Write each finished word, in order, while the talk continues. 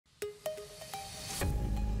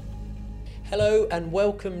Hello and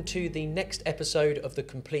welcome to the next episode of the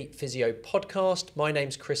Complete Physio podcast. My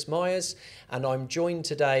name's Chris Myers and I'm joined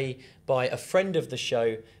today by a friend of the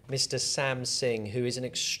show, Mr. Sam Singh, who is an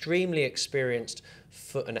extremely experienced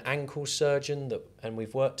foot and ankle surgeon and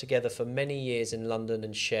we've worked together for many years in London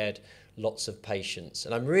and shared lots of patients.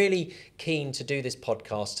 And I'm really keen to do this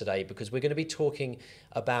podcast today because we're going to be talking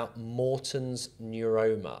about Morton's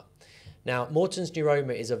neuroma. Now, Morton's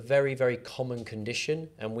neuroma is a very, very common condition,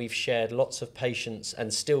 and we've shared lots of patients,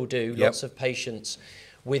 and still do, lots of patients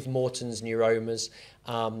with Morton's neuromas.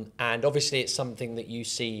 And obviously, it's something that you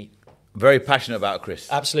see... Very passionate about,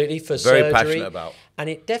 Chris. Absolutely, for surgery. Very passionate about. And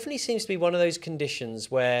it definitely seems to be one of those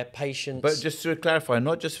conditions where patients... But just to clarify,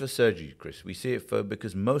 not just for surgery, Chris. We see it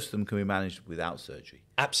because most of them can be managed without surgery.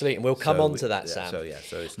 Absolutely, and we'll come on to that, Sam.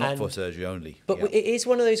 So it's not for surgery only. But it is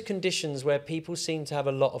one of those conditions where people seem to have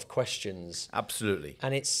a lot of questions. Absolutely.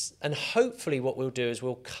 And hopefully what we'll do is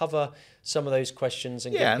we'll cover some of those questions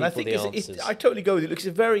and give people the answers. I totally go with you. Look,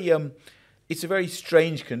 it's a very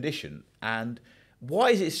strange condition. And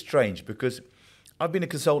why is it strange? Because I've been a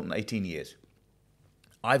consultant 18 years.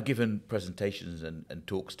 I've given presentations and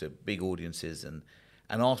talks to big audiences and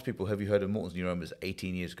asked people, have you heard of Morton's neuromas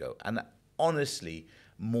 18 years ago? And honestly,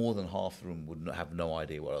 more than half the room would have no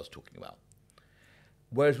idea what I was talking about.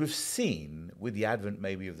 Whereas we've seen, with the advent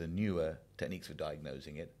maybe of the newer techniques for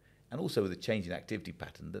diagnosing it, and also with the change in activity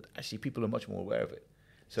pattern, that actually people are much more aware of it.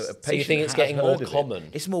 So you think it's getting more common?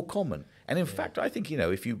 It's more common. And in fact, I think,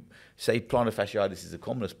 if you say plantar fasciitis is the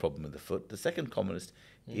commonest problem in the foot, the second commonest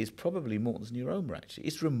is probably Morton's neuroma, actually.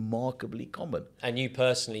 It's remarkably common. And you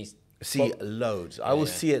personally... See loads. I will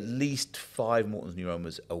see at least 5 Morton's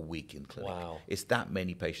neuromas a week in clinic. Wow. It's that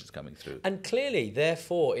many patients coming through. And clearly,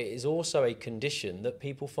 therefore, it is also a condition that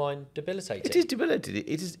people find debilitating. It is debilitating.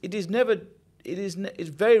 It's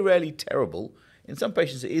very rarely terrible. In some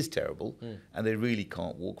patients, it is terrible, and they really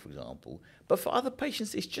can't walk, for example. But for other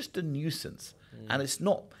patients, it's just a nuisance, and it's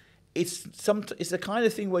not. It's the kind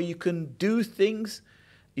of thing where you can do things,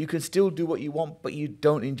 you can still do what you want, but you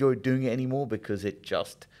don't enjoy doing it anymore because it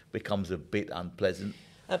just becomes a bit unpleasant.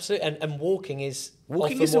 Absolutely, and walking is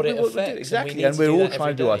what it affects. Exactly, and we're all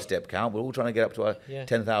trying to do our step count. We're all trying to get up to our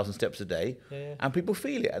 10,000 steps a day, and people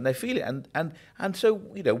feel it, and they feel it, and so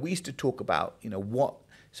we used to talk about what.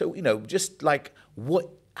 So just like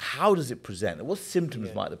how does it present? What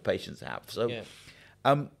symptoms might the patients have? So,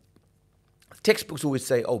 textbooks always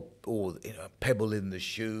say, a pebble in the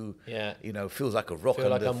shoe. Feels like a rock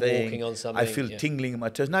under the thing. Walking on something. I feel tingling in my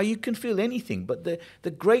toes. Now you can feel anything, but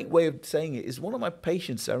the great way of saying it is one of my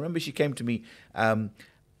patients. I remember she came to me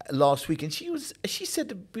last week, and she said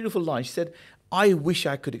a beautiful line. She said, "I wish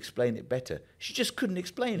I could explain it better." She just couldn't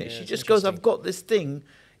explain it. She just goes, "I've got this thing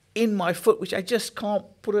in my foot, which I just can't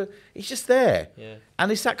it's just there."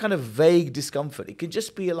 And it's that kind of vague discomfort. It can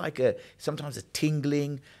just be sometimes a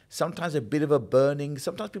tingling, sometimes a bit of a burning.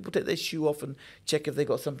 Sometimes people take their shoe off and check if they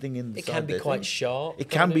got something in the It can be quite sharp. It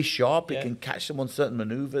can be sharp. It can catch them on certain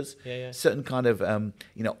maneuvers. Certain kind of,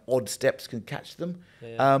 odd steps can catch them.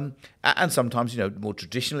 And sometimes, more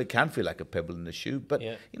traditional, it can feel like a pebble in the shoe. But,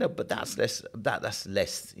 but that's less,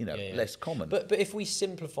 less common. But if we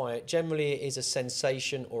simplify it, generally it is a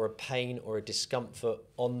sensation or a pain or a discomfort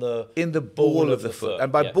in the ball of the foot. And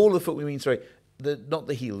by ball of the foot, we mean, not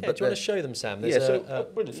the heel. But do you want to show them, Sam? There's a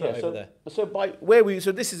foot over there.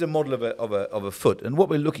 So this is a model of a foot, and what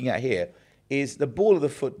we're looking at here is the ball of the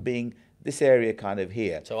foot being this area kind of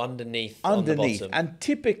here. So underneath on the bottom. And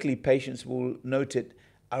typically patients will note it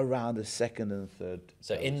around the second and third.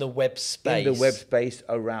 So in the web space. In the web space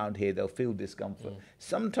around here, they'll feel discomfort.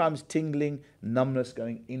 Sometimes tingling, numbness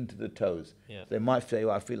going into the toes. So they might say,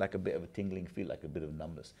 I feel like a bit of a tingling, feel like a bit of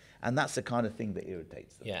numbness. And that's the kind of thing that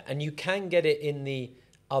irritates them. And you can get it in the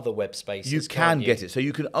other web spaces. You can get it. So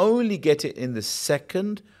you can only get it in the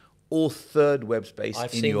second or third web space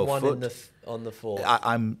in your foot. I've seen one on the fourth.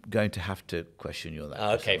 I'm going to have to question you on that.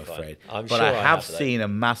 Okay, I'm afraid. I'm but sure I have seen a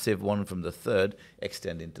massive one from the third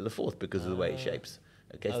extend into the fourth because of the way it shapes.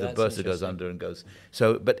 Okay, so the bursa goes under and goes.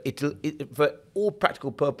 So, but for all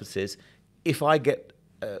practical purposes, if I get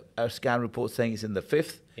a scan report saying it's in the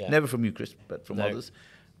fifth, never from you, Chris, but from others,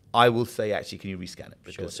 I will say, actually, can you rescan it?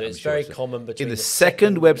 Because so it's very common between the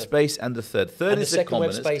second web space and the third. Third is the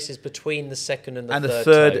commonest. The second web space is between the second and the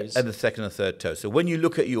third toes. And the second and third toe. So when you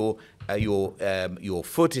look at your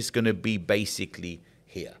foot, it's going to be basically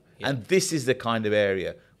here. And this is the kind of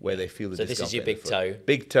area where they feel the discomfort. So this is your big toe.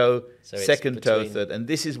 Big toe, second toe, third. And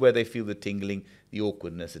this is where they feel the tingling, the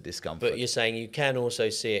awkwardness, the discomfort. But you're saying you can also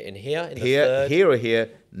see it in here, in the third. third. Here or here,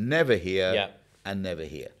 never here. and never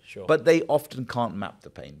hear. Sure. But they often can't map the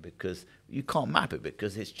pain because you can't map it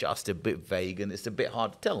because it's just a bit vague and it's a bit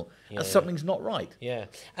hard to tell. And something's not right. Yeah.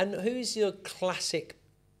 And who's your classic,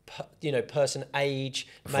 person, age,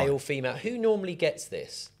 male, female? Who normally gets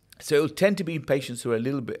this? So it'll tend to be patients who are a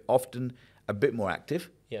little bit, often a bit more active.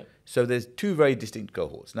 Yeah. So there's two very distinct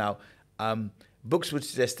cohorts. Now, books would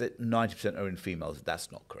suggest that 90% are in females.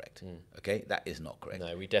 That's not correct. Okay, that is not correct.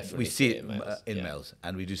 No, we definitely see it in males.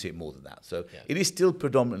 And we do see it more than that. So it is still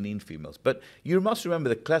predominantly in females. But you must remember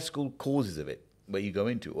the classical causes of it, where you go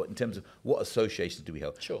into in terms of what associations do we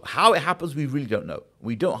have. Sure. How it happens, we really don't know.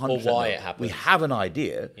 We don't 100% or why know. it happens. We have an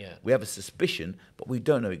idea. Yeah. We have a suspicion, but we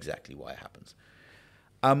don't know exactly why it happens.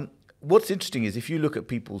 What's interesting is if you look at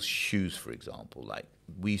people's shoes, for example, like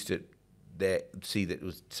we used to see that it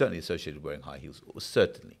was certainly associated with wearing high heels. It was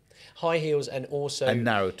certainly. High heels and also... And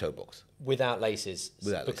narrow toe box. Without laces.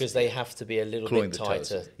 Without because laces, they have to be a little Clawing bit the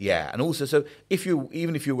tighter. toes. Yeah, and also, so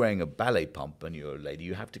even if you're wearing a ballet pump and you're a lady,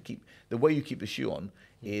 you have to keep... The way you keep the shoe on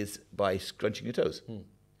is by scrunching your toes.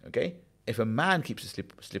 Okay? If a man keeps a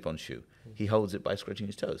slip-on shoe, he holds it by scrunching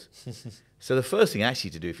his toes. So the first thing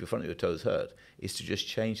actually to do if your front of your toes hurt is to just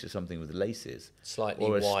change to something with laces. Slightly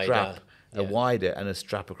or a wider. Strap, a wider and a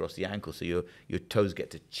strap across the ankle so your toes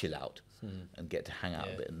get to chill out and get to hang out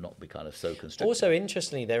a bit and not be kind of so constricted. Also,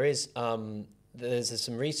 interestingly, there's some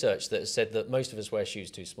research that has said that most of us wear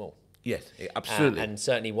shoes too small. Yes, absolutely. And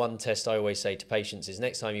certainly one test I always say to patients is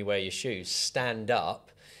next time you wear your shoes, stand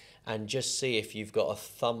up and just see if you've got a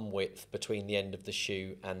thumb width between the end of the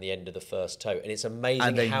shoe and the end of the first toe. And it's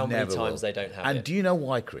amazing how many times they don't have it. And do you know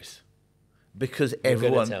why, Chris? Because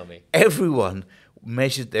everyone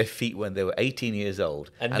measured their feet when they were 18 years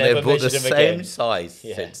old, and they've bought the same again. size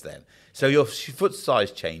since then. So your foot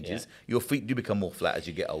size changes, your feet do become more flat as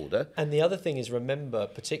you get older. And the other thing is, remember,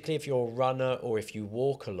 particularly if you're a runner or if you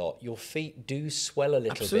walk a lot, your feet do swell a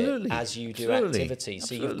little bit as you do activity.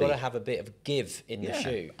 So you've got to have a bit of give in the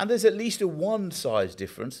shoe. And there's at least a one size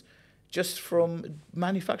difference just from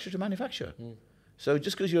manufacturer to manufacturer. So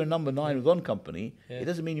just because you're a number 9 with one company, it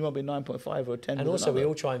doesn't mean you won't be 9.5 or a 10 And with also another. we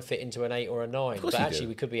all try and fit into an 8 or a 9, but actually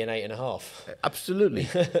we could be an 8.5. Absolutely.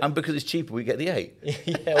 And because it's cheaper, we get the 8.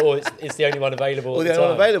 Or it's the only one available Or the only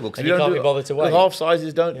one available. And you can't be bothered to wait. The half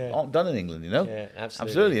sizes aren't done in England, you know? Yeah,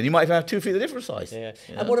 absolutely. And you might even have 2 feet of a different size. Yeah.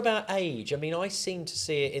 And what about age? I mean, I seem to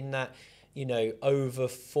see it in that, over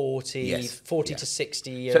 40, 40 to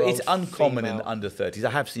 60 year old. So it's uncommon female. in under 30s.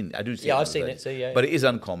 I do see it. Yeah, I've seen it too, But it is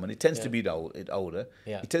uncommon. It tends to be older.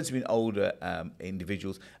 Yeah. It tends to be in older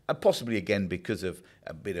individuals, and possibly again because of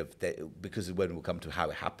because of when we'll come to how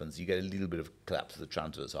it happens, you get a little bit of collapse of the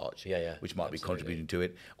transverse arch, which might be contributing to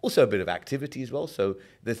it. Also a bit of activity as well. So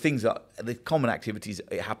the common activities,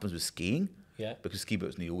 it happens with skiing. Yeah. Because ski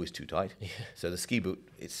boots are always too tight. Yeah. So the ski boot,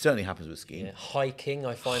 it certainly happens with skiing. Yeah. Hiking,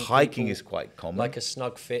 I find hiking is quite common. Like a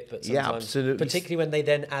snug fit, but sometimes, absolutely. particularly when they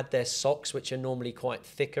then add their socks, which are normally quite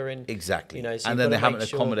thicker in. Exactly. So and then they haven't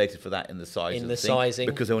accommodated for that in the size. In the sizing,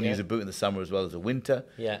 because they want to use a boot in the summer as well as the winter.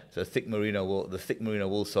 Yeah. So thick merino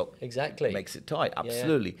wool sock. Exactly. Makes it tight.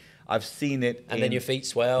 Absolutely. Yeah. I've seen it. And then your feet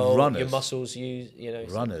swell. Runners. Your muscles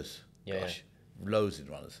Runners. Yeah. Gosh. Loads in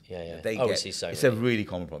runners. Yeah. It's a really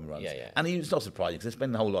common problem in runners. Yeah. And it's not surprising because they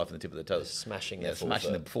spend the whole life on the tip of their toes. Smashing their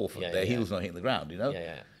forefoot. Their heels not hitting the ground,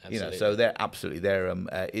 Yeah, absolutely. So they're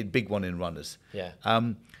a big one in runners. Yeah.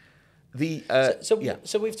 So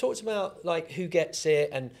we've talked about like who gets it,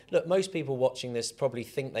 and look, most people watching this probably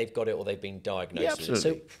think they've got it or they've been diagnosed. Yeah,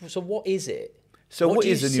 absolutely. So what is it? So what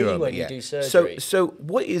is the neuroma? When you do surgery? So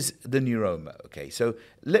what is the neuroma? Okay, so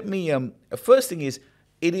let me. First thing is,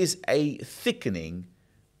 it is a thickening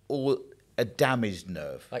or a damaged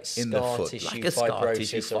nerve in the foot, like a scar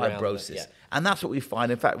tissue fibrosis, and that's what we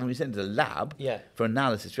find. In fact, when we send it to the lab for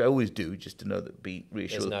analysis, which I always do, just to know that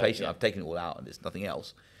reassure the patient I've taken it all out and there's nothing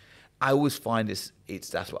else. I always find that's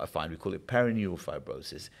what I find. We call it perineural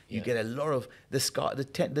fibrosis. You get a lot of the scar.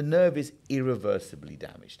 The nerve is irreversibly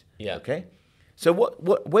damaged. Yeah. Okay. So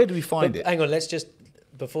where do we find it? Hang on, let's just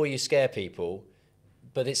before you scare people.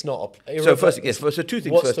 But it's not a... So two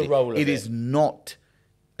things. What's the role of it? It is not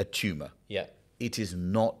a tumour. Yeah. It is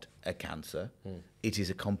not a cancer. It is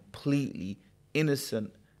a completely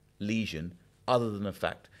innocent lesion other than the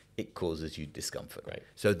fact it causes you discomfort. Right.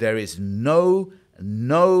 So there is no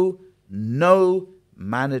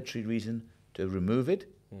mandatory reason to remove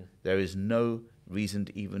it. There is no reason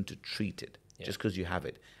even to treat it just because you have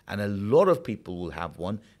it. And a lot of people will have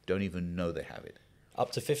one, don't even know they have it. Up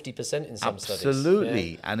to 50% in some studies.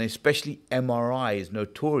 Absolutely. And especially MRI is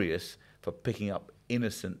notorious for picking up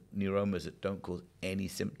innocent neuromas that don't cause any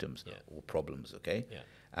symptoms or problems, okay?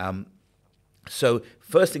 Yeah. So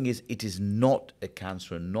first thing is, it is not a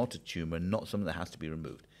cancer, not a tumor, not something that has to be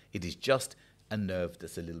removed. It is just a nerve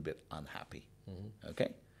that's a little bit unhappy.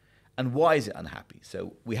 Okay? And why is it unhappy?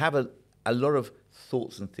 So we have a lot of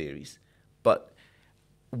thoughts and theories, but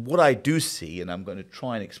what I do see, and I'm going to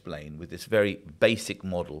try and explain with this very basic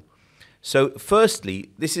model. So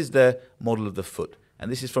firstly, this is the model of the foot, and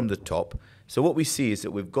this is from the top. So what we see is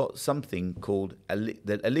that we've got something called a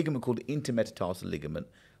ligament called the intermetatarsal ligament,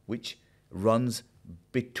 which runs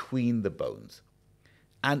between the bones.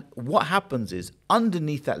 And what happens is,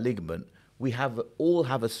 underneath that ligament, we all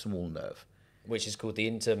have a small nerve. Which is called the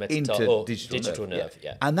interdigital nerve.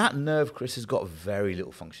 Yeah. And that nerve, Chris, has got very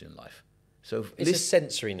little function in life. So it's a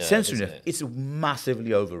sensory nerve. Sensory isn't nerve. It? It's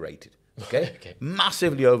massively overrated. Okay? Okay.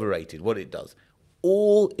 Massively overrated, what it does.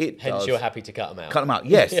 All it does... Hence you're happy to cut them out. Cut them out,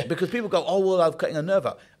 yes. Because people go, oh, well, I'm cutting a nerve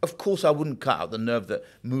out. Of course I wouldn't cut out the nerve that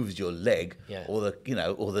moves your leg, or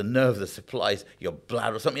the nerve that supplies your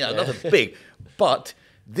bladder or something. Nothing big. But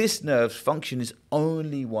this nerve's function is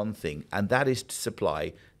only one thing, and that is to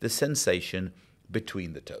supply the sensation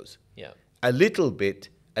between the toes. Yeah. A little bit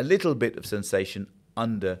of sensation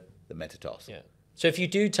under the metatarsal. Yeah. So if you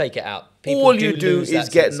do take it out, people all you do lose is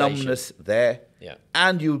that get sensation. numbness there,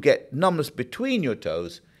 and you'll get numbness between your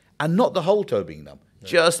toes, and not the whole toe being numb,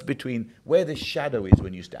 just between where the shadow is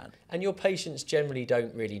when you stand. And your patients generally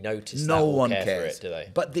don't really notice No that or one care cares. for it, do they?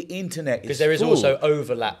 But the internet is because there is full. also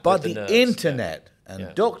overlap But with the the nerves. internet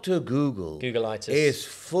and Dr. Googleitis is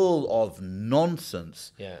full of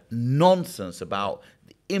nonsense. Nonsense about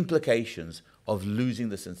the implications of losing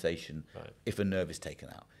the sensation if a nerve is taken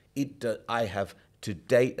out. I have to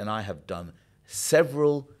date, and I have done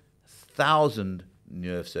several thousand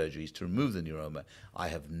nerve surgeries to remove the neuroma. I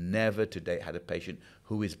have never to date had a patient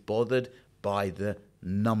who is bothered by the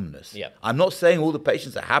numbness. I'm not saying all the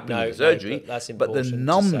patients are happy with the surgery, but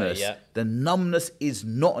the numbness is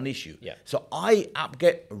not an issue. So I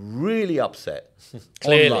get really upset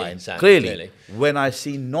online, clearly, when I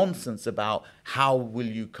see nonsense about how will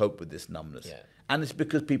you cope with this numbness. And it's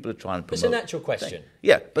because people are trying to promote. It's a natural question.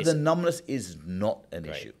 But the numbness is not an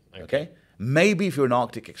issue. Okay? Maybe if you're an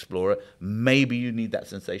Arctic explorer, maybe you need that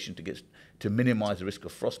sensation to minimize the risk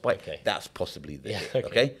of frostbite. That's possibly there.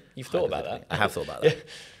 Okay? You've thought about that. I have thought about that.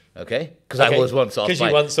 Okay? Because I was once asked by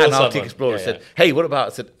an Arctic explorer said, hey, what about? I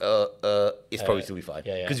said, it's probably still be fine.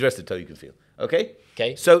 Because the rest of the toe you can feel. Okay?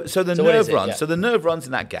 So the nerve runs. So the nerve runs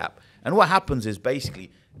in that gap. And what happens is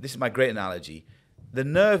basically, this is my great analogy, the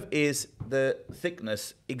nerve is the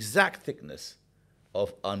thickness, exact thickness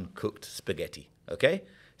of uncooked spaghetti. Okay?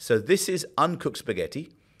 So this is uncooked spaghetti.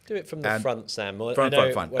 Do it from the front, Sam. Front,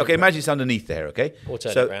 fine. Okay, imagine it's underneath there, okay? Or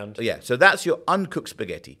turn it around. Yeah, so that's your uncooked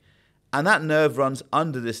spaghetti. And that nerve runs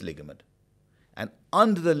under this ligament. And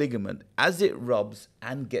under the ligament, as it rubs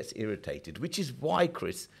and gets irritated, which is why,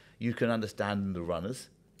 Chris, you can understand in the runners,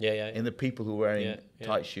 in the people who are wearing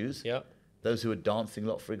tight shoes, those who are dancing a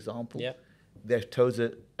lot, for example, their toes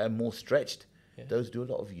are more stretched. Those do a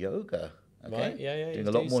lot of yoga. Okay? Doing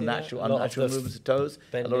a lot more natural, unnatural movements of toes,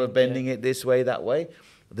 a lot of bending it this way, that way.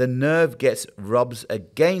 The nerve rubs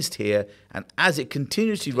against here, and as it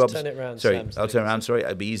continuously rubs... Turn it around, sorry, I'll turn around, sorry,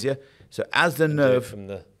 it'll be easier. So as the nerve... from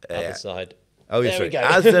the other side. Oh, yeah, sorry.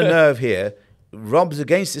 As the nerve here rubs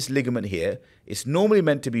against this ligament here, it's normally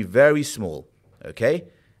meant to be very small, okay?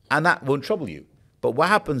 And that won't trouble you. But what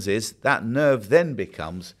happens is that nerve then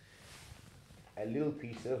becomes a little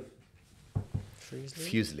piece of...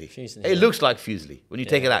 Fusely. It looks like fusely. When you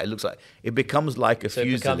take it out, it becomes like a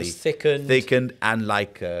fusely. It becomes thickened and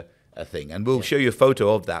like a thing. And we'll show you a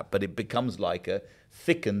photo of that, but it becomes like a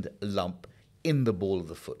thickened lump in the ball of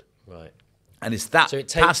the foot. Right. And it's that So it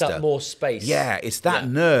takes up more space. Yeah, it's that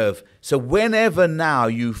nerve. So whenever now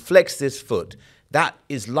you flex this foot, that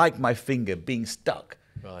is like my finger being stuck.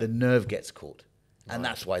 The nerve gets caught. And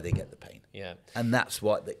that's why they get the pain. And that's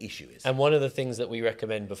what the issue is. And one of the things that we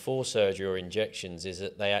recommend before surgery or injections is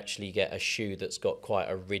that they actually get a shoe that's got quite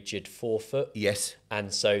a rigid forefoot. Yes.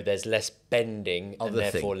 And so there's less bending and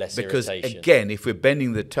therefore less irritation. Because again, if we're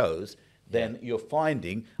bending the toes, then you're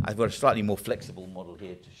finding, I've got a slightly more flexible model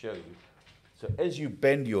here to show you. So as you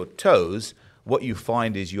bend your toes, what you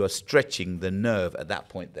find is you are stretching the nerve at that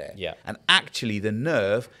point there. And actually the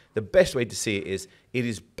nerve, the best way to see it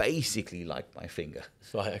is basically like my finger.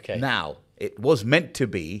 Right, okay. Now, it was meant to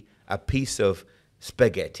be a piece of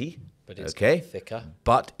spaghetti. But it's got thicker.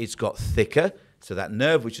 But it's got thicker. So that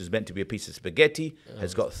nerve, which was meant to be a piece of spaghetti,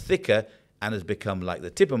 has got thicker and has become like the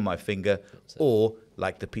tip of my finger or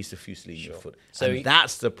like the piece of fusilli in your foot. So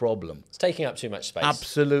that's the problem. It's taking up too much space.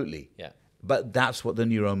 Absolutely. Yeah. But that's what the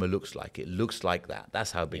neuroma looks like. It looks like that.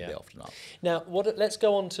 That's how big they often are. Now, let's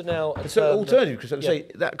go on to now. So alternative, because I'd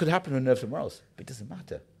say that could happen in a nerve somewhere else, but it doesn't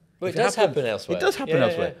matter. Well, it does happen elsewhere. It does happen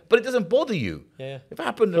elsewhere, but it doesn't bother you. Yeah. If it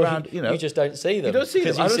happened around, you just don't see them. You don't see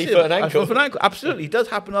them. Because you see foot and ankle. Foot and ankle. Absolutely, it does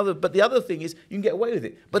happen. But the other thing is, you can get away with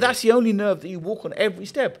it. But that's the only nerve that you walk on every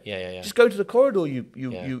step. Yeah. Just go to the corridor.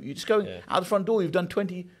 You just go out the front door. You've done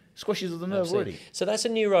 20 squashes of the nerve already. So that's a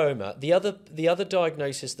neuroma. The other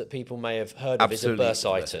diagnosis that people may have heard of is a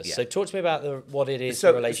bursitis. So talk to me about what it is,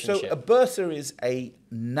 the relationship. So a bursa is a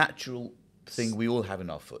natural thing we all have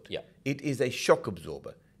in our foot. Yeah. It is a shock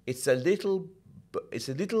absorber. It's a little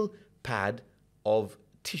pad of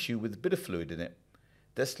tissue with a bit of fluid in it.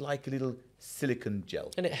 That's like a little silicone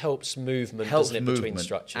gel. And it helps movement, doesn't it, between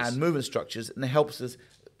structures? And movement structures, and it helps us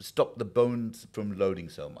stop the bones from loading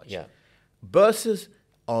so much. Yeah. Bursas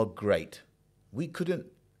are great. We couldn't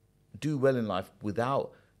do well in life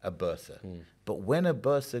without a bursa. But when a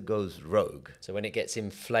bursa goes rogue... So when it gets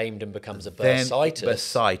inflamed and becomes a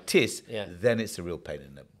bursitis... Then it's a real pain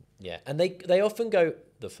in the... Yeah, and they often go...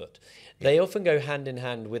 The foot. They often go hand in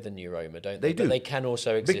hand with a neuroma, don't they? They do. But they can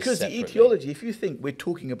also exist because separately. The etiology, if you think we're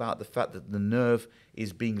talking about the fact that the nerve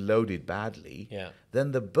is being loaded badly,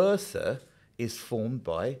 then the bursa is formed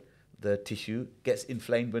by the tissue gets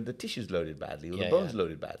inflamed when the tissue's loaded badly or the bone's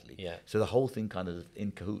loaded badly. Yeah. So the whole thing kind of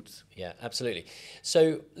in cahoots. Yeah, absolutely.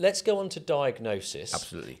 So let's go on to diagnosis.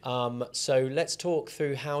 Absolutely. So let's talk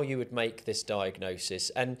through how you would make this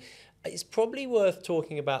diagnosis. And it's probably worth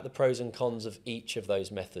talking about the pros and cons of each of those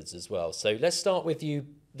methods as well. So let's start with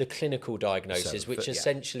the clinical diagnosis, which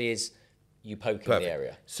essentially is you poking the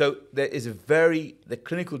area. So there is the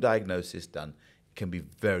clinical diagnosis done can be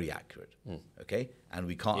very accurate, okay? And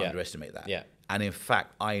we can't underestimate that. Yeah. And in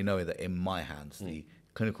fact, I know that in my hands, the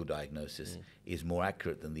clinical diagnosis is more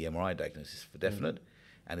accurate than the MRI diagnosis for definite.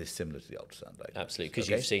 And it's similar to the ultrasound diagnosis. Absolutely, because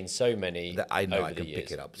you've seen so many that I know over I can the years.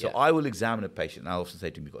 pick it up. So I will examine a patient, and I'll often say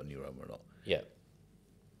to him, you've got a neuroma or not. Yeah.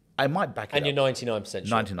 I might back it up. And you're 99%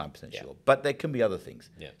 sure. 99% sure. But there can be other things.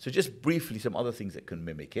 Yeah. So just briefly, some other things that can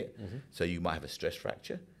mimic it. So you might have a stress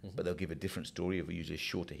fracture, but they'll give a different story of usually a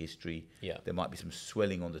shorter history. Yeah. There might be some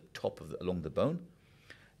swelling on the top along the bone.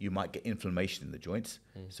 You might get inflammation in the joints.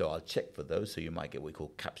 So I'll check for those. So you might get what we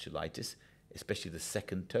call capsulitis, especially the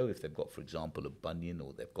second toe. If they've got, for example, a bunion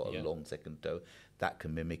or they've got a long second toe, that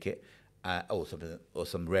can mimic it. Or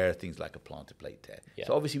some rare things like a plantar plate tear. Yeah.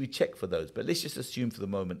 So obviously we check for those, but let's just assume for the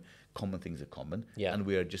moment common things are common, and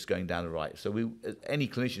we are just going down the right. So any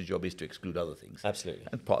clinician's job is to exclude other things. Absolutely.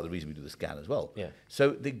 And part of the reason we do the scan as well. Yeah.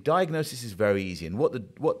 So the diagnosis is very easy, and what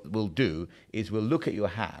we'll do is we'll look at your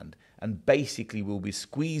hand, and basically we'll be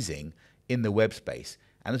squeezing in the web space,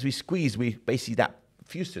 and as we squeeze, we basically that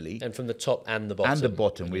fusily. And from the top and the bottom. And the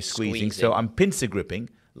bottom we're squeezing. So I'm pincer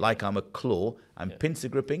gripping like I'm a claw. I'm pincer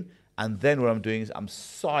gripping. And then what I'm doing is I'm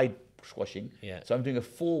side squashing. Yeah. So I'm doing a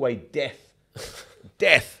four-way death.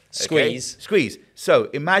 Squeeze. Okay? Squeeze. So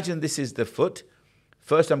imagine this is the foot.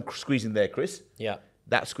 First I'm squeezing there, Chris. Yeah.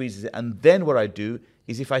 That squeezes it. And then what I do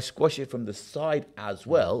is if I squash it from the side as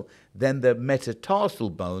well, then the metatarsal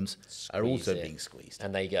bones are also being squeezed.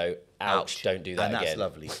 And they go, ouch, don't do that again. And that's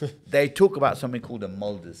lovely. They talk about something called a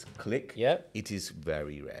Mulder's click. Yeah. It is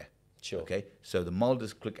very rare. Sure. Okay, so the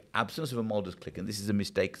Mulder's click, absence of a Mulder's click, and this is a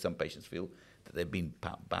mistake some patients feel, that they've been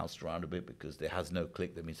bounced around a bit because there has no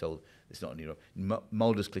click, they've been told it's not a neuroma.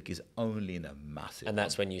 Mulder's click is only in a massive... And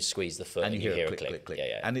that's when you squeeze the foot and you hear a click. Click.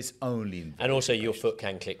 Yeah. And it's only in... And also your foot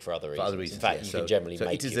can click for other reasons. In fact, you can generally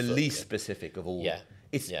make it is your the foot, least specific of all. Yeah.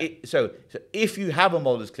 So if you have a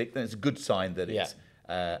Mulder's click, then it's a good sign that it's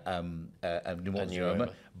a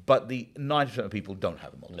neuroma. But the 90% of people don't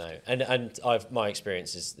have a Mulder's click. And my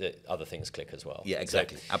experience is that other things click as well. Yeah,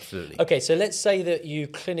 exactly. Absolutely. Okay, so let's say that you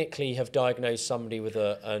clinically have diagnosed somebody with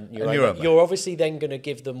a neuroma. Neuroma. You're obviously then going to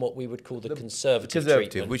give them what we would call the conservative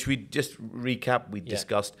treatment. Which we just recap, we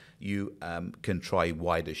discussed. You can try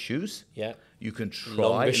wider shoes. Yeah. You can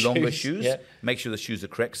try longer shoes. Yeah. Make sure the shoes are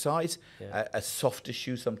correct size. Yeah. A softer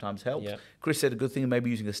shoe sometimes helps. Yeah. Chris said a good thing,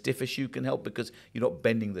 maybe using a stiffer shoe can help because you're not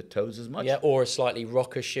bending the toes as much. Yeah, or a slightly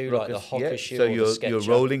rocker shoe, like the Hocker shoe so or the Sketcher. you're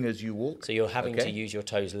rolling as you walk. So you're having to use your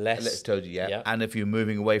toes less. And if you're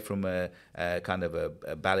moving away from a kind of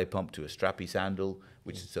a ballet pump to a strappy sandal,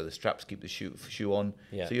 so the straps keep the shoe on.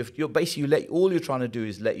 Yeah. So you're basically all you're trying to do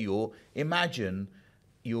is imagine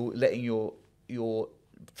you're letting your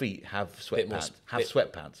feet have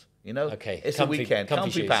sweatpants. You know, Okay. it's a weekend.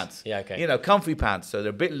 Comfy shoes. pants. Yeah, okay. You know, comfy pants. So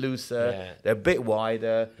they're a bit looser. Yeah. They're a bit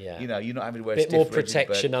wider. Yeah. You know, you're not having to wear A bit stiff more rigid,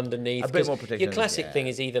 protection but underneath. A bit more protection. Your classic thing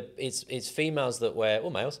is either it's females that wear,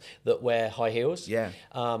 or males that wear high heels. Yeah.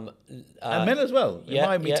 And And men as well.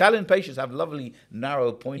 My Italian patients have lovely,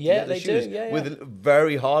 narrow, pointy leather shoes with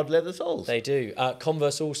very hard leather soles. They do.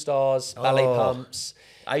 Converse All-Stars, ballet pumps.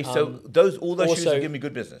 So all those shoes also, give me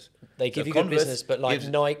good business. They give you good business, but like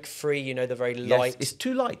Nike Free, you know, the very light. It's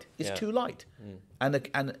too light. It's too light. And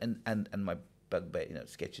my bugbear, you know,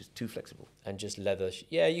 Sketch is too flexible. And just leather.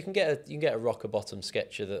 Yeah, you can get a rocker bottom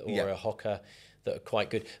Sketcher or a Hoka that are quite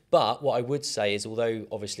good. But what I would say is, although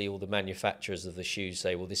obviously all the manufacturers of the shoes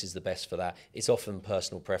say, well, this is the best for that, it's often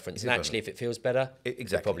personal preference. And actually, if it feels better,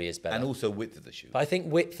 it probably is better. And also width of the shoe. But I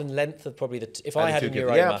think width and length are probably if I had a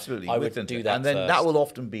Neuroma, I would do that and then first. that will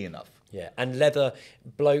often be enough. Yeah, and leather,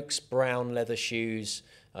 blokes, brown leather shoes.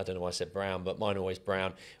 I don't know why I said brown, but mine are always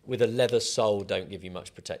brown. With a leather sole, don't give you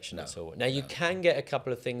much protection at all. Now, you can get a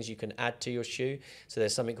couple of things you can add to your shoe. So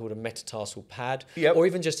there's something called a metatarsal pad, or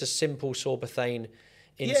even just a simple sorbothane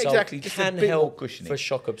insole. Yeah, exactly. Just can a bit help more cushioning for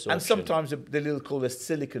shock absorption. And sometimes the little called a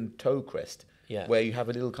silicone toe crest, where you have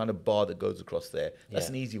a little kind of bar that goes across there. That's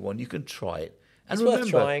an easy one. You can try it. And it's worth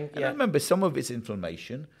trying. And remember, some of it's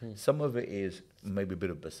inflammation, some of it is maybe a bit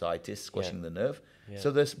of bursitis, squashing the nerve.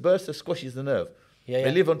 So the bursa squashes the nerve.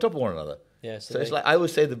 They live on top of one another. Yeah, so it's like, I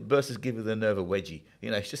always say the bursa's giving the nerve a wedgie. You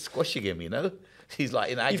know, it's just squashing him, you know. He's like,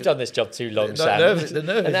 you've done this job too long, Sam. The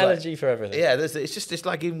nerve analogy for everything. Yeah, it's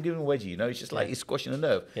like giving a wedgie, you know. It's just like he's squashing the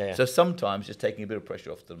nerve. So sometimes just taking a bit of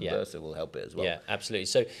pressure off the bursa will help it as well. Yeah, absolutely.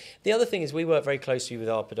 So the other thing is we work very closely with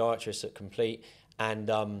our podiatrists at Complete, and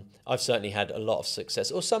I've certainly had a lot of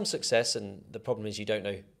success, or some success, and the problem is you don't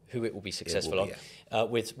know who it will be successful on,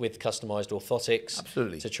 with customised orthotics.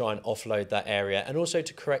 Absolutely. To try and offload that area, and also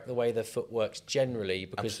to correct the way their foot works generally,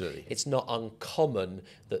 because it's not uncommon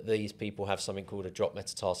that these people have something called a drop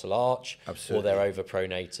metatarsal arch, or they're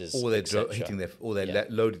overpronators, or they're hitting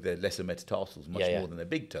loaded their lesser metatarsals much more than their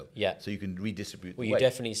big toe. Yeah. So you can redistribute the weight. weight. You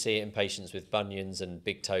definitely see it in patients with bunions and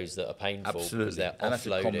big toes that are painful because they're and offloading. That's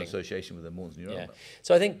a common association with the Morton's neuroma. Yeah.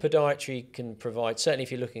 So I think podiatry can provide, certainly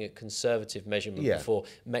if you're looking at conservative measurement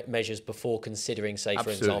measures before considering, say, for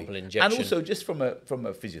example, injection. And also just from a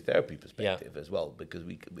physiotherapy perspective as well, because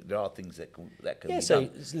there are things that can be so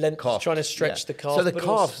done. Trying to stretch the calf. So the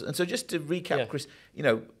calves, and so just to recap, Chris, you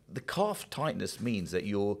know, the calf tightness means that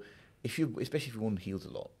especially if your one heals a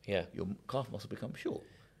lot, your calf muscle becomes short,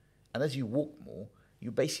 and as you walk more,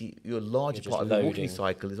 your larger part of the walking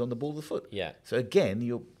cycle is on the ball of the foot. Yeah. So again,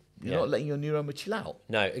 you're not letting your neuroma chill out.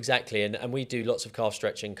 No, exactly. And we do lots of calf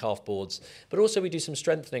stretching, calf boards, but also we do some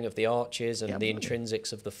strengthening of the arches and the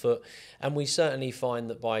intrinsics of the foot. And we certainly find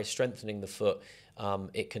that by strengthening the foot,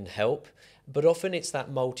 it can help. But often it's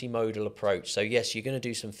that multimodal approach. So yes, you're going to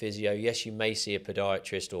do some physio. Yes, you may see a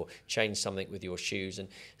podiatrist or change something with your shoes and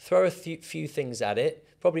throw a few things at it.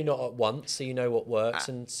 Probably not at once, so you know what works,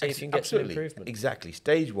 and see if you can get some improvement. Exactly.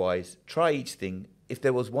 Stage-wise, try each thing. If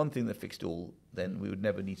there was one thing that fixed all, then we would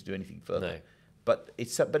never need to do anything further. No.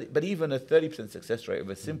 But even a 30% success rate of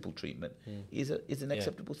a simple treatment is an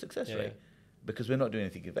acceptable success rate, because we're not doing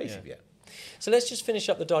anything invasive yet. So let's just finish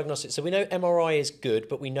up the diagnostics. So we know MRI is good,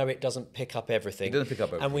 but we know it doesn't pick up everything. It doesn't pick up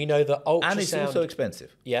everything. And we know that ultrasound... And it's also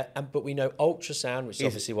expensive. Yeah, but we know ultrasound, which is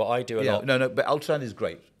obviously what I do a lot. No, but ultrasound is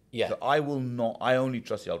great. Yeah. So I only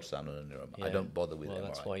trust the ultrasound on a neuroma. Yeah. I don't bother with MRI.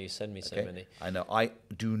 That's why you send me so many. I know. I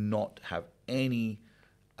do not have any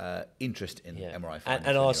interest in MRI findings.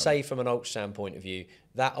 And I'll say from an ultrasound point of view,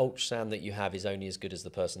 that ultrasound that you have is only as good as the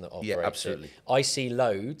person that operates it. Yeah, absolutely. I see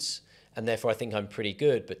loads, and therefore I think I'm pretty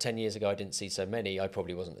good, but 10 years ago I didn't see so many, I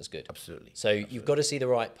probably wasn't as good. Absolutely. So you've got to see the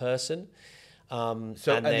right person. And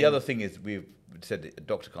the other thing is, we've said,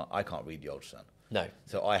 I can't read the ultrasound. No.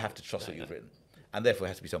 So I have to trust what you've written. And therefore it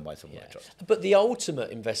has to be someone I trust. But the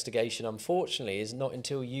ultimate investigation, unfortunately, is not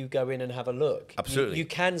until you go in and have a look. Absolutely. You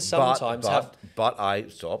can sometimes have... But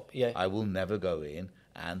I will never go in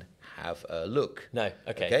and have a look. No,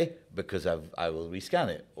 okay. Okay? Because I will rescan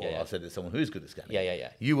it. Or I'll send it to someone who's good at scanning it. Yeah.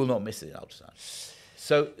 You will not miss it in ultrasound.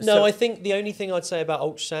 I think the only thing I'd say about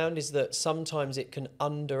ultrasound is that sometimes it can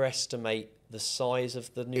underestimate the size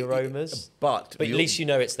of the neuromas, but at least you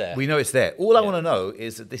know it's there. We know it's there. All I want to know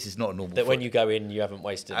is that this is not a normal that foot. When you go in, you haven't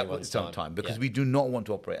wasted anyone's time. Because we do not want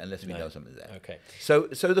to operate unless we know something's there. Okay. So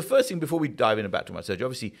the first thing before we dive in back to my surgery,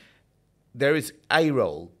 obviously, there is a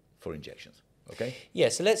role for injections. Okay. Yeah.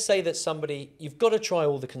 So let's say that you've got to try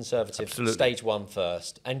all the conservative stage 1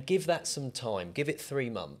 first, and give that some time. Give it 3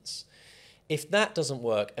 months. If that doesn't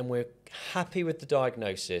work, and we're happy with the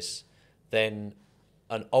diagnosis, then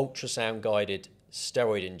an ultrasound guided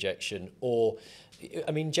steroid injection, or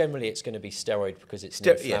I mean, generally it's going to be steroid because it's an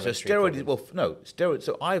inflammatory so steroid. problem. No, steroid.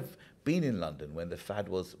 So I've been in London when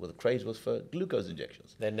the craze was for glucose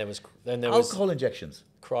injections. Then there was alcohol injections.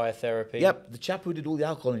 Cryotherapy. Yep, the chap who did all the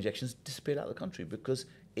alcohol injections disappeared out of the country because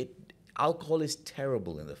alcohol is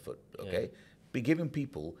terrible in the foot. Okay, be giving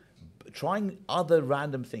people trying other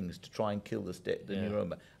random things to try and kill the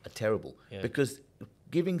neuroma are terrible because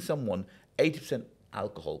giving someone 80%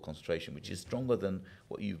 alcohol concentration, which is stronger than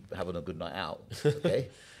what you have on a good night out, okay,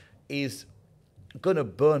 is going to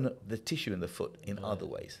burn the tissue in the foot in other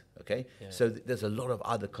ways, okay? Yeah. So there's a lot of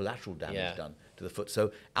other collateral damage done to the foot.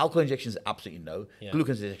 So alcohol injections, absolutely no. Yeah.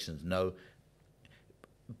 Glucose injections, no.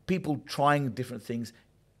 People trying different things,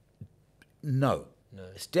 no.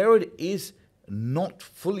 Steroid is not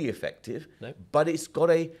fully effective, but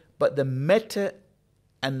but the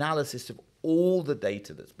meta-analysis of all the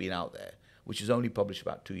data that's been out there, which was only published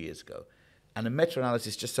about 2 years ago, and a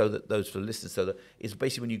meta-analysis, just so that those for the listeners, so that it's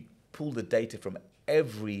basically when you pull the data from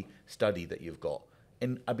every study that you've got.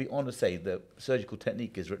 And I'd be honest to say the surgical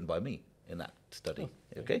technique is written by me in that study,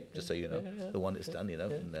 just so you know, the one that's done,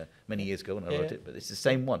 many years ago when I wrote it, but it's the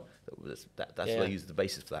same one. That's what I use the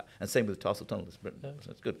basis for that. And same with the tarsal tunnel.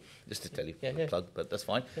 That's good, just to tell you, plug, but that's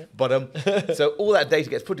fine. Yeah. But so all that data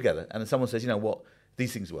gets put together, and then someone says, you know what,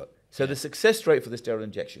 these things work. So the success rate for the steroid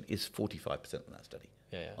injection is 45% in that study.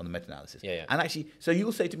 On the meta-analysis. And actually, so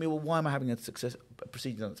you'll say to me, well, why am I having a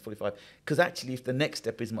procedure that's 45? Because actually, if the next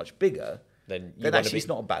step is much bigger, then actually it's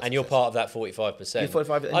not a bad success. And you're part of that 45%. You're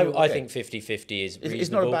 45, I think 50-50 is reasonable. It's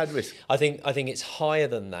not a bad risk. I think it's higher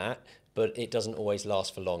than that, but it doesn't always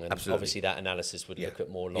last for long. And obviously that analysis would look at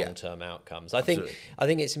more long-term outcomes. I think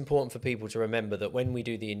it's important for people to remember that when we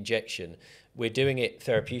do the injection, we're doing it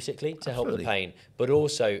therapeutically to help the pain, but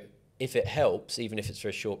also if it helps, even if it's for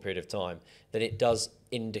a short period of time, then it does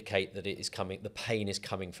indicate that the pain is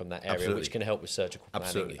coming from that area, which can help with surgical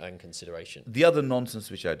planning and consideration. The other nonsense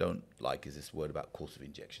which I don't like is this word about course of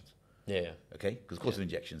injections. Okay, because course of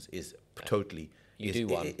injections is totally. You do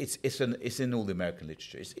one. It's in all the American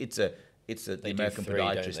literature. It's the American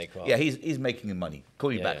podiatrist. He's making money.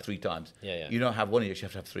 Call you back 3 times. You don't have one injection. You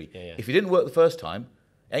have to have 3. If it didn't work the first time,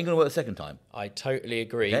 it ain't going to work the second time. I totally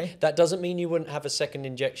agree. Okay? That doesn't mean you wouldn't have a second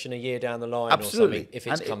injection a year down the line or something if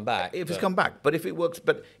it's come back. If it's come back. But if it works,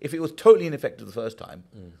 but if it was totally ineffective the first time,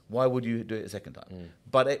 why would you do it a second time?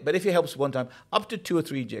 But if it helps one time, up to 2 or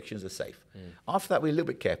 3 injections are safe. After that, we're a little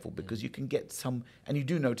bit careful because you can get some, and you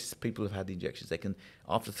do notice people have had the injections, they can,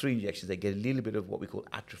 after 3 injections, they get a little bit of what we call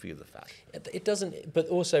atrophy of the fat. It doesn't, but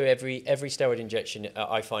also every steroid injection,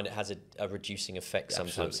 I find it has a reducing effect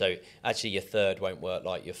sometimes. So actually your third won't work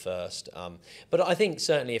like your first. But I think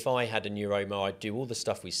certainly if I had a neuroma, I'd do all the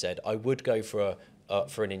stuff we said. I would go for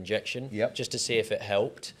an injection just to see if it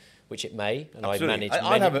helped, which it may. And I'd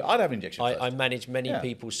have injections. I manage many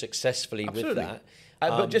people successfully with that.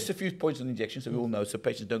 But just a few points on the injection, so we all know, so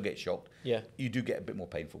patients don't get shocked. You do get a bit more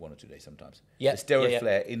pain for 1 or 2 days sometimes. The steroid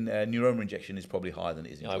flare in neuroma injection is probably higher than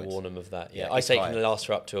it is in joints. I warn them of that. I say it can last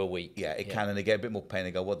for up to a week. It can, and they get a bit more pain.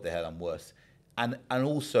 They go, what the hell, I'm worse. And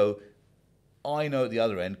also, I know at the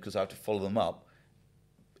other end, because I have to follow them up,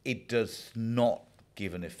 it does not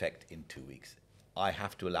give an effect in 2 weeks. I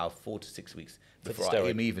have to allow 4 to 6 weeks before I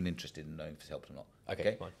am even interested in knowing if it's helped or not.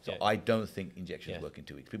 Okay? Fine. So I don't think injections work in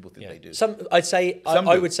 2 weeks. People think they do.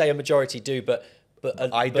 I would say a majority do, but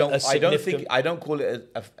I don't call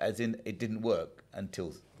it as in it didn't work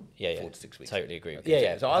until 4 to 6 weeks. Totally agree.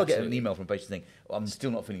 Okay, so I'll get an email from patients saying, I'm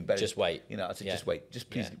still not feeling better. Just wait. I said, just wait. Just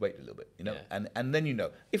please wait a little bit. And then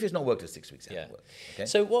if it's not worked at 6 weeks, it hasn't worked. Okay?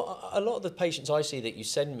 So what a lot of the patients I see that you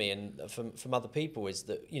send me and from other people is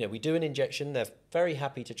that we do an injection. They're very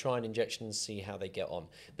happy to try an injection and see how they get on.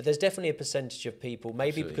 But there's definitely a percentage of people,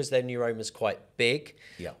 maybe because their neuroma is quite big,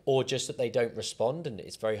 or just that they don't respond, and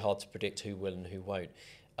it's very hard to predict who will and who won't.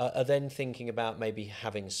 Are then thinking about maybe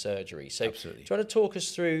having surgery. So do you want to talk us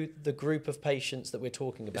through the group of patients that we're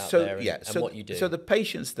talking about and what you do? So the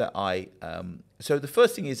patients that so the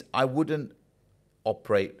first thing is I wouldn't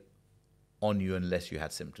operate on you unless you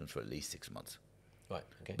had symptoms for at least 6 months. Right,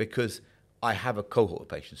 okay. Because I have a cohort of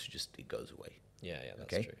patients who it goes away.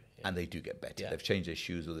 That's true. Yeah. And they do get better. They've changed their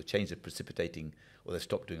shoes, or they've changed their precipitating, or they've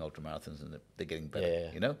stopped doing ultramarathons, and they're getting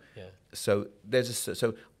better. So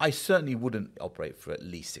so I certainly wouldn't operate for at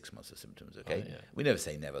least 6 months of symptoms. Okay, we never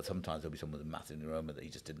say never. Sometimes there'll be someone with a massive neuroma that he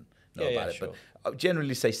just didn't know about it. Sure. But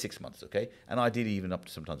generally say 6 months. Okay, and ideally even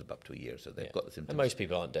sometimes up to a year. So they've got the symptoms. And most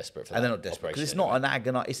people aren't desperate for that. And they're not desperate because it's not an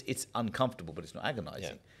agonizing. It's uncomfortable, but it's not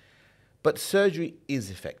agonizing. But surgery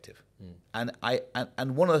is effective,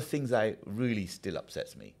 and one of the things that really still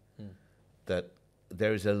upsets me that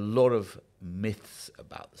there is a lot of myths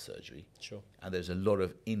about the surgery. Sure. And there's a lot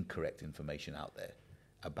of incorrect information out there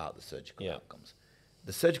about the surgical Yeah. outcomes.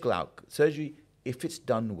 The surgery, if it's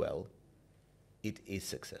done well, it is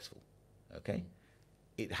successful. Okay?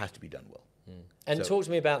 It has to be done well. And So- talk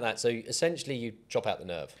to me about that. So essentially you chop out the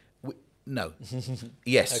nerve. No.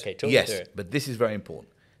 Yes. Okay, talk me yes. through it. But this is very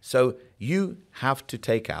important. So you have to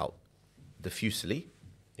take out the fusili,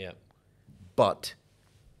 Yeah. but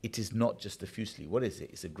it is not just the fusili. What is it?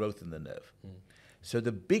 It's a growth in the nerve. So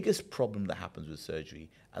the biggest problem that happens with surgery,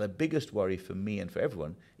 and the biggest worry for me and for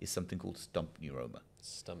everyone, is something called stump neuroma.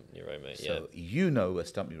 Stump neuroma, So you know a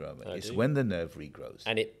stump neuroma I is do. when the nerve regrows.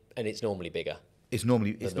 And it's normally bigger. It's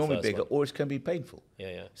normally the first bigger, one. or it can be painful.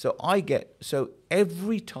 Yeah. So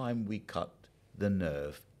every time we cut the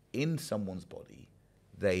nerve in someone's body,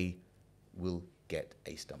 they will get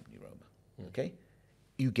a stump neuroma. Okay,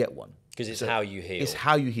 you get one Because it's how you heal. It's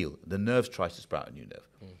how you heal. The nerve tries to sprout a new nerve.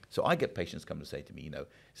 So I get patients come to say to me,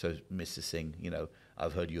 so Mr. Singh,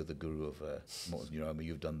 I've heard you're the guru of Morton's neuroma.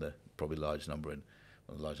 You've done the probably large number in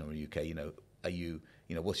the UK. Are you,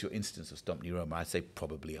 what's your instance of stump neuroma? I say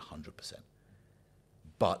probably 100%.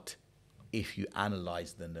 But if you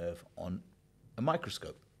analyze the nerve on a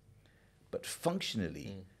microscope, but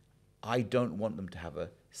functionally, I don't want them to have a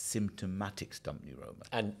symptomatic stump neuroma.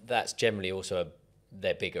 And that's generally also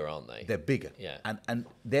they're bigger, aren't they? They're bigger. Yeah. And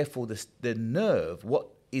therefore, the nerve, what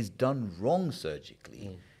is done wrong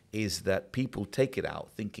surgically is that people take it out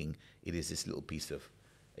thinking it is this little piece of,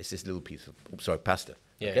 pasta.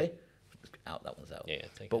 Yeah. Okay? Out, that one's out. Yeah,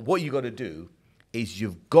 take but it. what you got to do is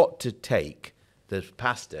you've got to take the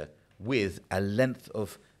pasta with a length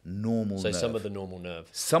of normal So nerve. some of the normal nerve.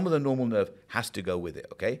 Some of the normal nerve has to go with it,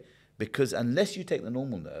 okay? Because unless you take the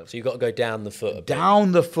normal nerve, So you've got to go down the foot a bit.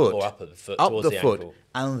 down the foot, Or up at the foot, towards the ankle.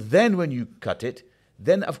 and then when you cut it,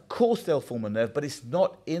 then of course they'll form a nerve, but it's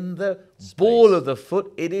not in the ball of the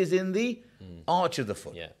foot, it is in the arch of the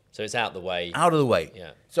foot. Yeah. So it's out the way. Out of the way.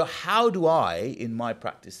 Yeah. So how do I, in my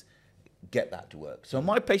practice, get that to work? So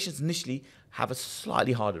my patients initially have a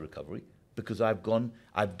slightly harder recovery because I've done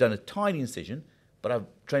a tiny incision, but I've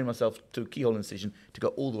trained myself to a keyhole incision to go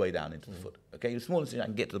all the way down into the foot. Okay, a small incision, I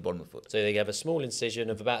can get to the bottom of the foot. So they have a small incision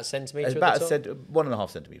of about a centimetre It's at about the top? 1.5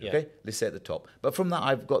 centimetre, Yeah. okay? Let's say at the top. But from that,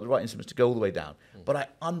 I've got the right instruments to go all the way down. But I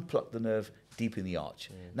unpluck the nerve deep in the arch.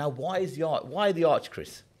 Now, why the arch,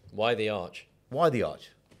 Chris? Why the arch? Why the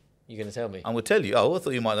arch? You're going to tell me? I'm going to tell you. Oh, I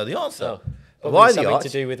thought you might know the answer. Oh, probably why the something arch? to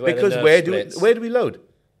do with where the because nerve where splits. do we load?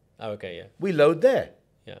 Oh, okay, yeah. We load there.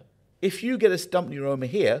 Yeah. If you get a stump neuroma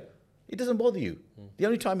here, it doesn't bother you. The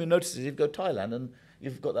only time you notice is if you go to Thailand and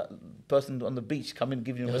you've got that person on the beach come in and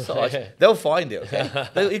give you a massage, they'll find it, okay?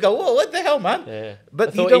 You go, whoa, what the hell, man? Yeah. But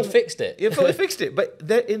I thought he'd fixed it. You thought he fixed it. But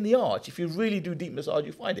in the arch, if you really do deep massage,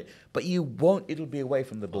 you find it. But you won't, it'll be away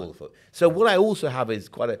from the ball of the foot. So what I also have is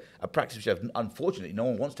quite a practice, which unfortunately no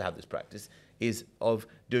one wants to have this practice, is of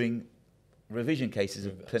doing revision cases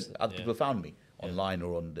of other people found me online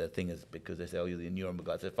or on the thingers because they say, oh, you're the neuroma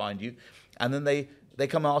guys, they find you. And then they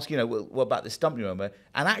come and ask, well, what about this stump neuroma?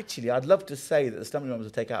 And actually, I'd love to say that the stump neuromas to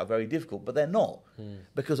take out are very difficult, but they're not.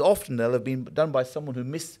 Because often they'll have been done by someone who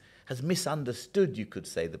has misunderstood, you could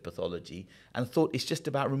say, the pathology and thought it's just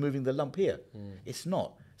about removing the lump here. It's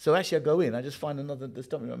not. So actually, I go in, I just find the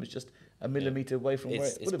stump neuroma is just a millimetre away from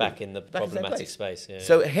where It's back in the problematic space. Yeah,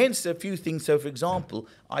 so hence a few things. So for example,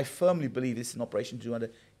 I firmly believe this is an operation to do under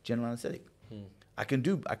general anaesthetic. I can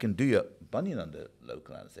do your bunion under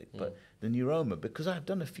local anaesthetic, but the neuroma, because I've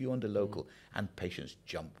done a few under local, and patients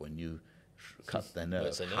jump when you cut their nerve.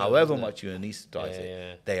 It's a nerve, However isn't it? much you anaesthetise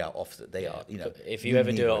it, they are off. They are. If you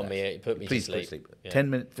ever need do it on relax. me, put me Please to put me sleep. Yeah.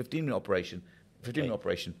 15-minute operation. 15-minute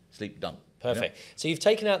operation. Sleep done. Perfect. So you've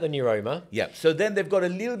taken out the neuroma. Yeah. So then they've got a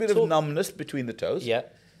little bit of numbness between the toes. Yeah.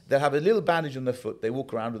 They'll have a little bandage on their foot. They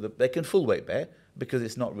walk around with they can full weight bear because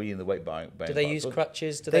it's not really in the weight bearing. Do they use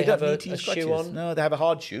crutches? Do They they have don't a need to use shoe crutches. on? No, they have a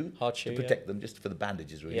hard shoe. Hard shoe, to protect them, just for the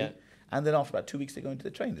bandages, really. Yeah. And then after about 2 weeks, they go into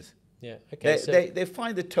the trainers. Yeah. Okay. They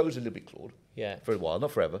find the toes a little bit clawed. Yeah. For a while,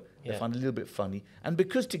 not forever. They Yeah. find it a little bit funny. And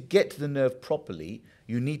because to get to the nerve properly,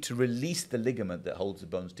 you need to release the ligament that holds the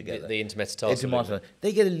bones together. The intermetatarsal ligament.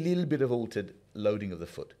 They get a little bit of altered loading of the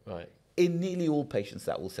foot. Right. In nearly all patients,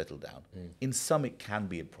 that will settle down. In some, it can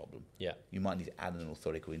be a problem. Yeah. You might need to add an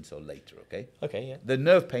orthotic or insole later, okay? Okay, yeah. The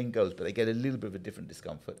nerve pain goes, but they get a little bit of a different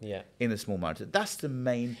discomfort Yeah. in a small amount. That's the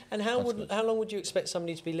main And how consequence. long would you expect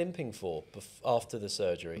somebody to be limping for after the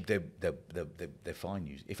surgery? They're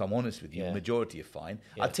fine. If I'm honest with you, Yeah. majority are fine.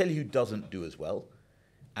 Yeah. I'll tell you who doesn't do as well.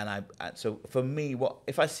 So for me,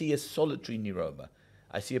 if I see a solitary neuroma,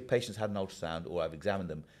 I see a patient's had an ultrasound or I've examined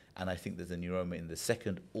them and I think there's a neuroma in the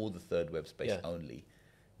second or the third web space only,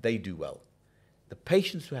 they do well. The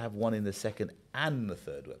patients who have one in the second and the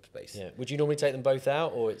third web space. Yeah. Would you normally take them both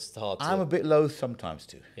out, or it's hard to? I'm a bit loath sometimes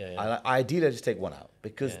too. Ideally, I just take one out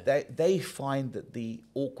because they find that the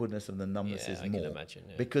awkwardness of the numbness is more. I can imagine.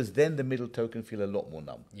 Yeah. Because then the middle toe can feel a lot more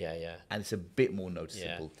numb. Yeah. And it's a bit more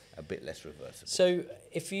noticeable, a bit less reversible. So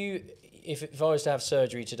if I was to have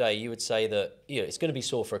surgery today, you would say that it's going to be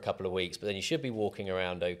sore for a couple of weeks, but then you should be walking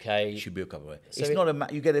around okay. You should be a couple of weeks. So it's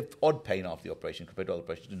not you get an odd pain after the operation compared to other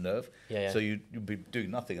operations to nerve. So you'll be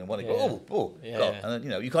doing nothing and one go, God. And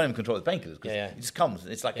then you can't even control the painkillers because it just comes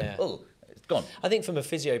and it's like it's gone. I think from a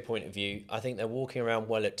physio point of view, I think they're walking around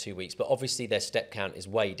well at 2 weeks, but obviously their step count is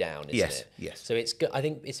way down, isn't it? Yes. So I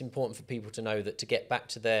think it's important for people to know that to get back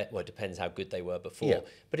to it depends how good they were before,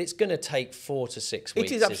 but it's going to take 4 to 6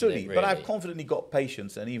 weeks. It is absolutely, isn't it, really? But I've confidently got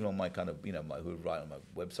patients, and even on my kind of who write on my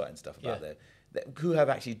website and stuff about who have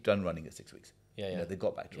actually done running at 6 weeks. They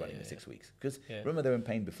got back to running at 6 weeks because remember they were in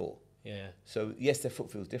pain before. So yes, their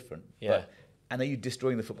foot feels different. And are you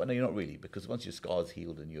destroying the foot? But no, you're not really, because once your scar's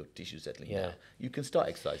healed and your tissue's settling down, you can start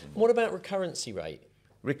exercising more. What about recurrency rate?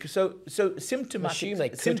 So symptomatic. Assume they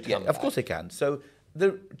could come back. Of course they can. So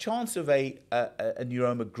the chance of a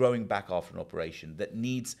neuroma growing back after an operation that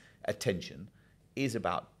needs attention is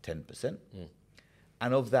about 10%.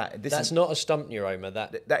 And of that, that's not a stump neuroma.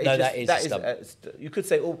 That is a stump. You could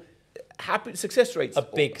say, success rates. A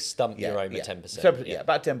big stump neuroma, 10%.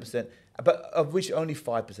 About 10%. But of which only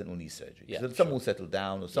 5% will need surgery. So some will settle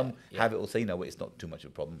down, or some have it, or say, it's not too much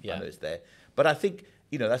of a problem. I know it's there. But I think,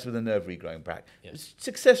 that's with the nerve regrowing back.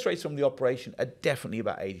 Success rates from the operation are definitely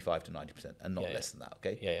about 85 to 90%, and not less than that,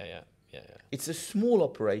 okay? Yeah. It's a small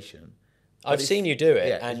operation. I've seen you do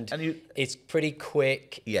it, and it's pretty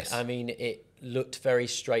quick. Yes. I mean, it looked very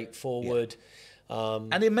straightforward.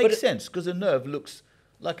 And it makes sense, because the nerve looks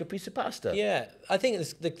like a piece of pasta. Yeah. I think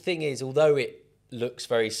the thing is, although it looks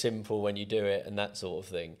very simple when you do it and that sort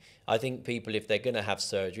of thing, I think people, if they're going to have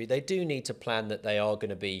surgery, they do need to plan that they are going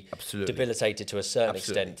to be debilitated to a certain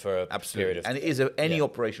extent for a period of time. And it is any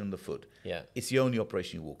operation on the foot. It's the only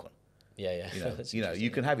operation you walk on.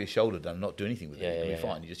 You can have your shoulder done and not do anything with it. It'll be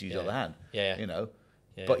fine. You just use your other hand.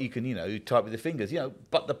 But you can, you type with the fingers.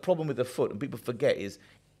 But the problem with the foot, and people forget, is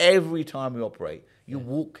every time we operate, you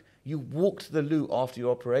walk to the loo after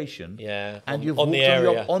your operation, and you've walked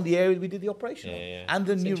on the area we did the operation on. And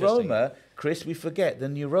the neuroma, Chris, we forget, the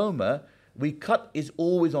neuroma we cut is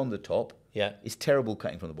always on the top. It's terrible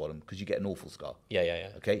cutting from the bottom because you get an awful scar.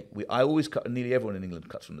 Okay, I always cut. Nearly everyone in England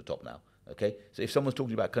cuts from the top now. Okay, so if someone's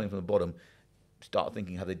talking about cutting from the bottom, start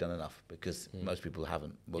thinking, have they done enough? Because most people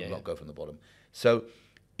haven't. Will not go from the bottom. So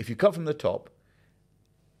if you cut from the top,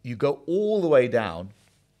 you go all the way down,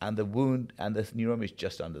 and the wound and the neuroma is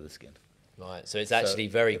just under the skin. Right, so it's actually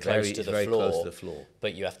very close to the floor.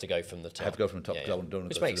 But you have to go from the top. You have to go from the top. Don't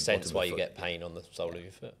which go makes sense why you get pain on the sole of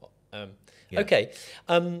your foot. Yeah. Okay,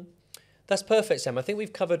 that's perfect, Sam. I think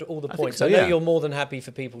we've covered all the points. I know you're more than happy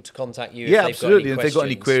for people to contact you. Yeah, if absolutely. If they've got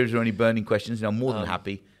any queries or any burning questions, I'm more than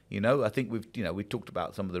happy. I think we've talked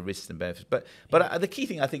about some of the risks and benefits. But the key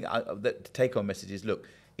thing I think that the take-home message is, look,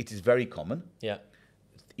 it is very common. Yeah.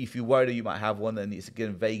 If you're worried that you might have one, then it's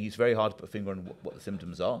again vague. It's very hard to put a finger on what the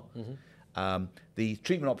symptoms are. The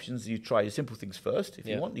treatment options, you try simple things first. If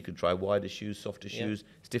you want, you can try wider shoes, softer shoes,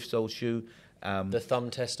 stiff sole shoe. The thumb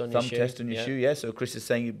test on your shoe. Thumb test on your shoe, So Chris is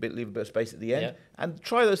saying leave a bit of space at the end. And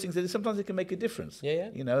try those things. Sometimes they can make a difference.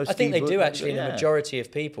 I think they do actually in the majority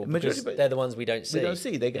of people, because they're the ones we don't see. We don't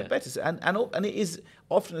see. They get better. And it is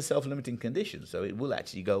often a self-limiting condition, so it will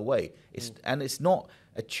actually go away. And it's not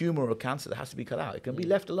a tumour or a cancer that has to be cut out. It can be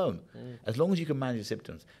left alone, as long as you can manage the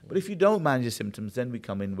symptoms. But if you don't manage the symptoms, then we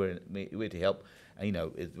come in, we're to help.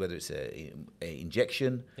 Whether it's an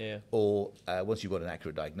injection or once you've got an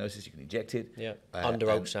accurate diagnosis, you can inject it. Under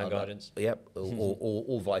ultrasound guidance.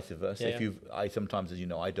 Or vice versa. Yeah. Sometimes, as you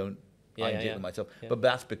know, I don't. I inject them myself, but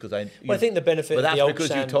that's because I think the benefit of the ultrasound. But that's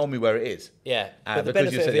because you told me where it is. But the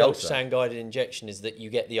benefit of the ultrasound guided injection is that you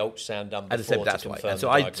get the ultrasound done before to confirm the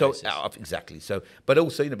diagnosis. Exactly. So, but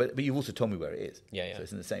also, but you've also told me where it is. So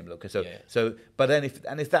it's in the same location. But then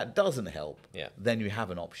if that doesn't help, then you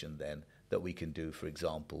have an option then that we can do. For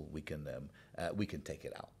example, we can take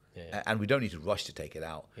it out, and we don't need to rush to take it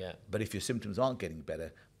out. But if your symptoms aren't getting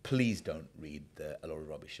better, please don't read a lot of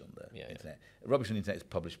rubbish on the internet. Rubbish on the internet is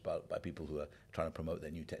published by people who are trying to promote their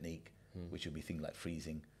new technique, which would be things like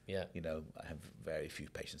freezing. I have very few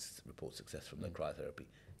patients report success from their cryotherapy.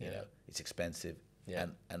 It's expensive,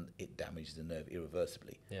 and it damages the nerve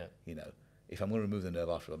irreversibly. If I'm going to remove the nerve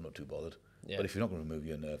after, I'm not too bothered. Yeah. But if you're not going to remove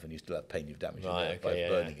your nerve and you still have pain, you've damaged your Right, nerve okay, by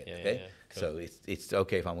burning it. yeah, Okay, yeah, cool. so it's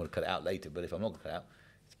okay if I'm going to cut it out later, but if I'm not going to cut it out,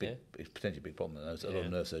 it's potentially a big problem. And a lot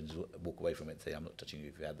of nerve surgeons walk away from it and say, "I'm not touching you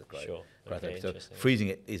if you had the Sure. Okay, cryotherapy." So interesting. freezing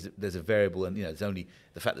it there's a variable, and there's only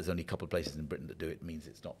the fact there's only a couple of places in Britain that do it means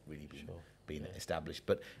it's not really been established.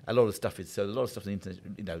 But a lot of stuff on the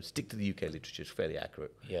internet. Stick to the UK literature; it's fairly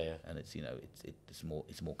accurate. Yeah. And it's it's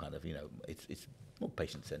more kind of it's more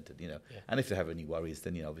patient centered. And if they have any worries,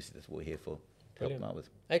 then obviously that's what we're here for. Help them out with.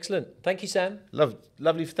 Excellent. Thank you, Sam.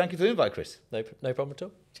 Lovely. Thank you for the invite, Chris. No problem at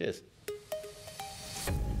all. Cheers.